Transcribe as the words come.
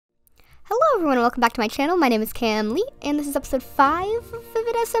Hello everyone and welcome back to my channel. My name is Cam Lee and this is episode 5 of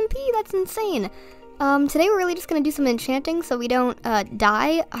Vivid SMP. That's insane. Today we're really just going to do some enchanting so we don't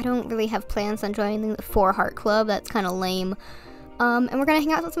die. I don't really have plans on joining the 4 Heart Club. That's kind of lame. And we're going to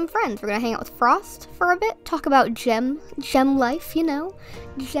hang out with some friends. We're going to hang out with Frost for a bit, talk about gem life, you know,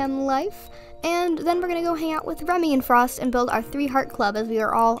 gem life. And then we're going to go hang out with Remy and Frost and build our 3 Heart Club as we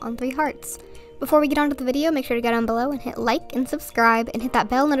are all on 3 hearts. Before we get on to the video, make sure to go down below and hit like and subscribe and hit that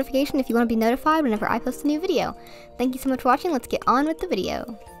bell notification if you want to be notified whenever I post a new video. Thank you so much for watching. Let's get on with the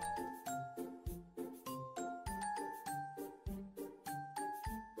video.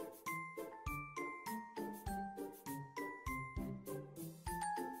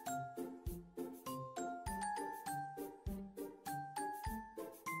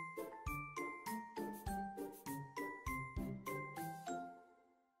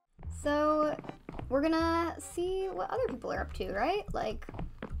 So, we're gonna see what other people are up to, right? Like,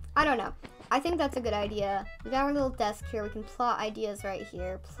 I don't know. I think that's a good idea. We got our little desk here. We can plot ideas right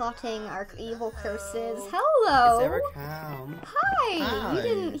here. Plotting our evil curses. Hello! Is there a Cam? Hi! You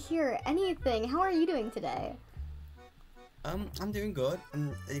didn't hear anything. How are you doing today? I'm doing good.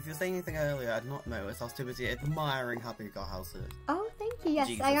 If you were saying anything earlier, I'd not noticed. I was too busy admiring how big our house is. Oh, thank you. Yes,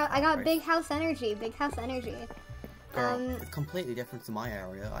 Jesus I got Christ. big house energy. Big house energy. Girl, it's completely different to my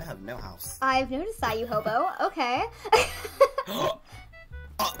area. I have no house. I've noticed that, you hobo. Okay.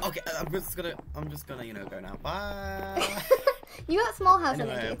 Oh, okay. I'm just gonna, you know, go now. Bye. You got small house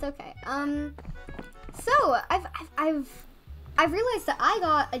Anyway. energy. It's okay. So I've realized that I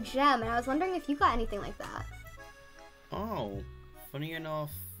got a gem, and I was wondering if you got anything like that. Oh, funny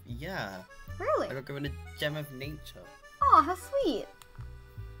enough, yeah. Really? I got given a gem of nature. Oh, how sweet.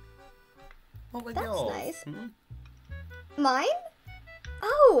 What was That's yours? nice. Hmm? Mine?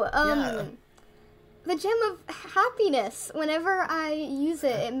 Oh, Yeah. the gem of happiness. Whenever I use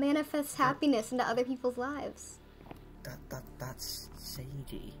it, it manifests happiness into other people's lives. That's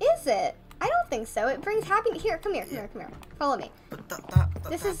shady. Is it? I don't think so. It brings happiness. Here, come here. Follow me. But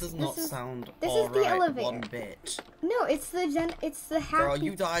This that is- does this not is- sound this is the alright elevator. one bit. No, it's the happy. Girl,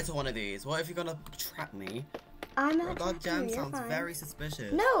 you die to one of these. What if you're gonna trap me? I'm Girl, not that tracking gem you, you're sounds fine. very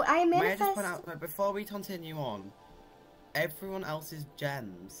suspicious. No, I May I manifest. just point out, like, before we continue on, everyone else's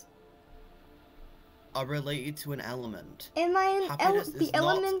gems are related to an element. Am I Happiness the is not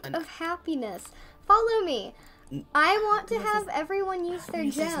element an- of happiness? Follow me. I want to Happiness have everyone use their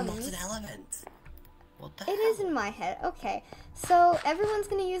Happiness is gems. not an element. What the It hell? is in my head. Okay, so everyone's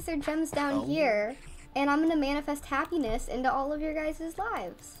gonna use their gems down Oh. here, and I'm gonna manifest happiness into all of your guys'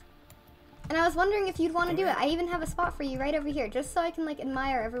 lives. And I was wondering if you'd want to do it. I even have a spot for you right over here, just so I can like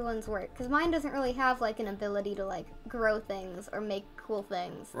admire everyone's work. Because mine doesn't really have like an ability to like grow things or make cool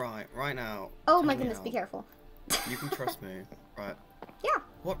things. Right now. Oh tell my me goodness, now. be careful. You can trust me, right? Yeah.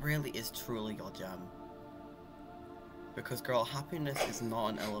 What really is truly your gem? Because, girl, happiness is not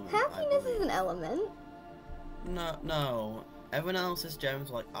an element. I Happiness believe. is an element. No. Everyone else's gems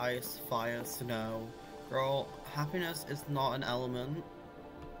like ice, fire, snow. Girl, happiness is not an element.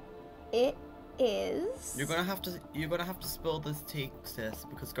 It is. You're gonna have to spill this tea, sis,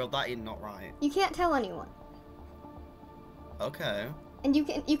 because girl, that ain't not right. You can't tell anyone. Okay. And you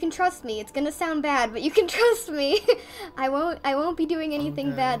can trust me. It's gonna sound bad, but you can trust me. I won't be doing anything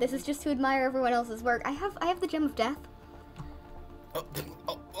Okay. bad. This is just to admire everyone else's work. I have the gem of death.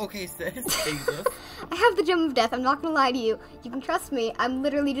 Oh, okay, sis. Jesus. I have the gem of death. I'm not gonna lie to you. You can trust me. I'm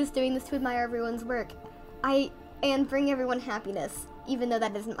literally just doing this to admire everyone's work. And bring everyone happiness, even though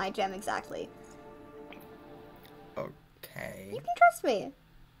that isn't my gem exactly. Okay. You can trust me.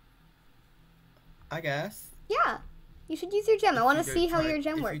 I guess. Yeah. You should use your gem. I want to You see don't how try- your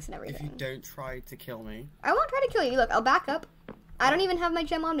gem if works you- and If you everything. don't try to kill me. I won't try to kill you. Look, I'll back up. I don't even have my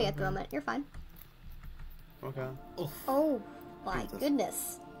gem on me at the moment. You're fine. Okay. Oof. Oh my Jesus.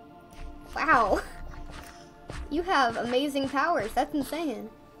 goodness. Wow. You have amazing powers. That's insane.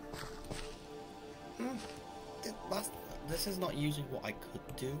 This is not usually what I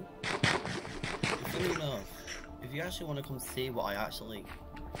could do. Funny enough, if you actually want to come see what I actually...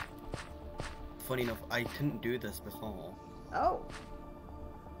 Funny enough, I couldn't do this before. Oh,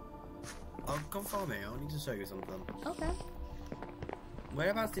 Oh, come follow me, I need to show you something. okay.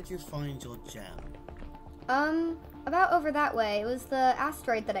 Whereabouts did you find your gem? About over that way. It was the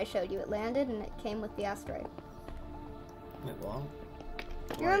asteroid that I showed you. It landed and it came with the asteroid. Wait, what?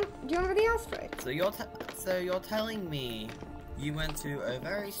 Do you remember the asteroid? So you're telling me you went to a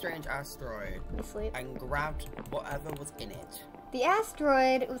very strange asteroid Let me sleep. and grabbed whatever was in it? The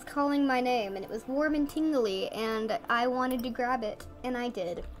asteroid was calling my name, and it was warm and tingly, and I wanted to grab it, and I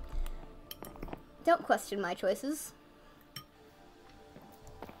did. Don't question my choices.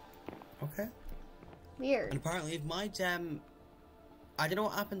 Okay. Weird. And apparently, if my gem, I don't know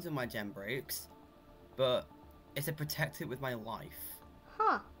what happens when my gem breaks, but it's to protect it with my life.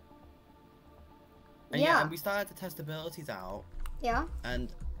 Huh. And Yeah. and we started to test abilities out, Yeah.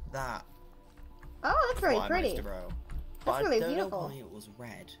 and that. Oh, that's really what I managed pretty. to row. That's But really I don't beautiful. know why it was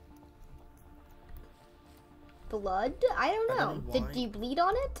red. Blood? I don't know. don't know why. Did you bleed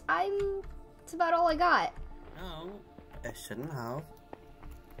on it? That's about all I got. No, it shouldn't have.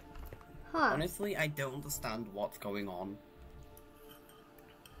 Huh. Honestly, I don't understand what's going on.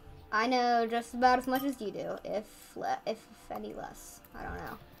 I know just about as much as you do, if any less. I don't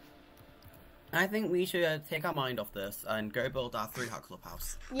know. I think we should take our mind off this and go build our 3-hut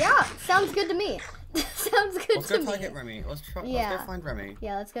clubhouse. Yeah, sounds good to me. Sounds good Let's to go try me. get Remy. Let's Yeah. go find Remy.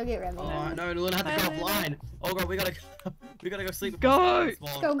 Yeah, let's go get Remy. Oh no, Luna had to get offline. Oh god, we gotta go sleep. Go!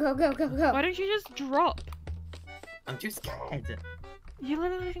 Go, go, go, go, go. Why don't you just drop? I'm too scared. You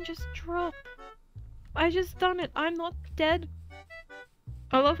literally can just drop. I just done it. I'm not dead.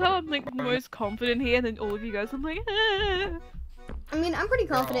 I love how I'm like most confident here, and then all of you guys, I'm like, ah. I mean, I'm pretty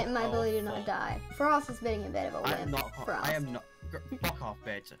confident in my Oh, ability to not fuck. die. Frost is being a bit of a I am wimp. not. Frost. I am not. Fuck off,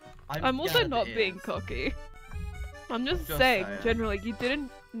 bitch. I'm also scared not it being is. cocky. I'm just Just saying, saying. generally, you don't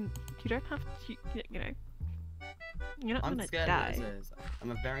have to, you know. You're not I'm gonna scared die. as it is.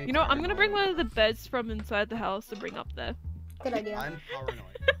 I'm a very. You know, I'm gonna bring one paranoid- of the beds from inside the house to bring up there. Good idea. I'm paranoid.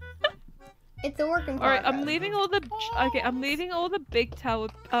 It's a work in Alright, progress. I'm leaving all the I'm leaving all the big tower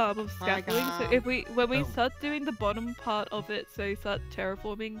of scaffolding. So if when we Oh. start doing the bottom part of it, so you start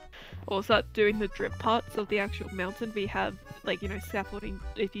terraforming or start doing the drip parts of the actual mountain, we have like, you know, scaffolding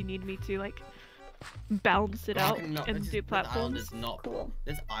if you need me to like balance it out Fucking no, and this do is- This island platforms. is not. Cool.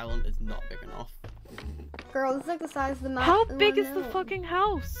 This island is not big enough. Girl, this is like the size of the How mountain. big is the fucking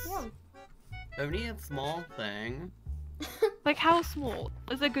house? Yeah. Only a small thing. Like how small?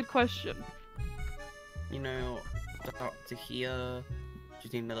 Is a good question. You know, to here.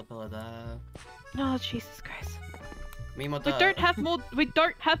 Just need another pillar there. Oh Jesus Christ. Me and my We dad. don't have more. We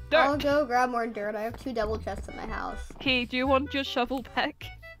don't have I'll dirt. go grab more dirt. I have 2 double chests at my house. Okay, do you want your shovel back?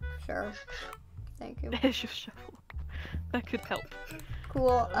 Sure. Thank you. There's your shovel. That could help.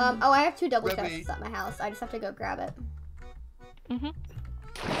 Cool. Oh, I have 2 double Remy. chests at my house. I just have to go grab it.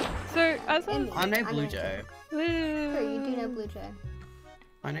 So as I And- was I know I'm Blue gonna- Jay. Sure, you do know Blue Jay.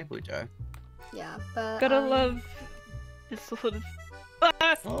 I know Blue Jay. Yeah, but Gotta love this sort of.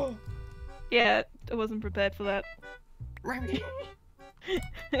 Ah! Oh, Yeah, I wasn't prepared for that. Remy.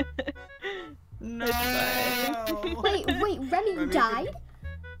 No. Wait, Remy, you Remy, died? I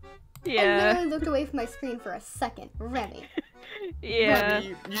Yeah, literally looked away from my screen for a second. Remy. yeah.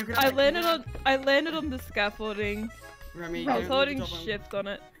 Remy, you can I actually- landed on the scaffolding. Remy, Right. I you was can holding build on- shift on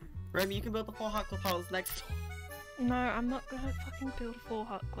it. Remy, you can build the 4-hut clubhouse next. No, I'm not gonna fucking build a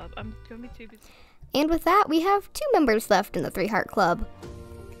 4-hut club. I'm gonna be too busy. And with that, we have 2 members left in the 3-heart club.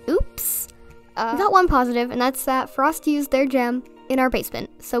 Oops. We got one positive, and that's that Frost used their gem in our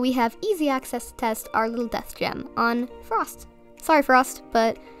basement. So we have easy access to test our little death gem on Frost. Sorry, Frost,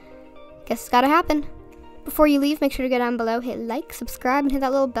 but guess it's gotta happen. Before you leave, make sure to go down below, hit like, subscribe, and hit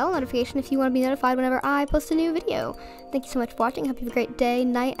that little bell notification if you want to be notified whenever I post a new video. Thank you so much for watching. Hope you have a great day,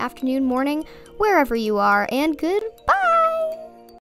 night, afternoon, morning, wherever you are, and goodbye!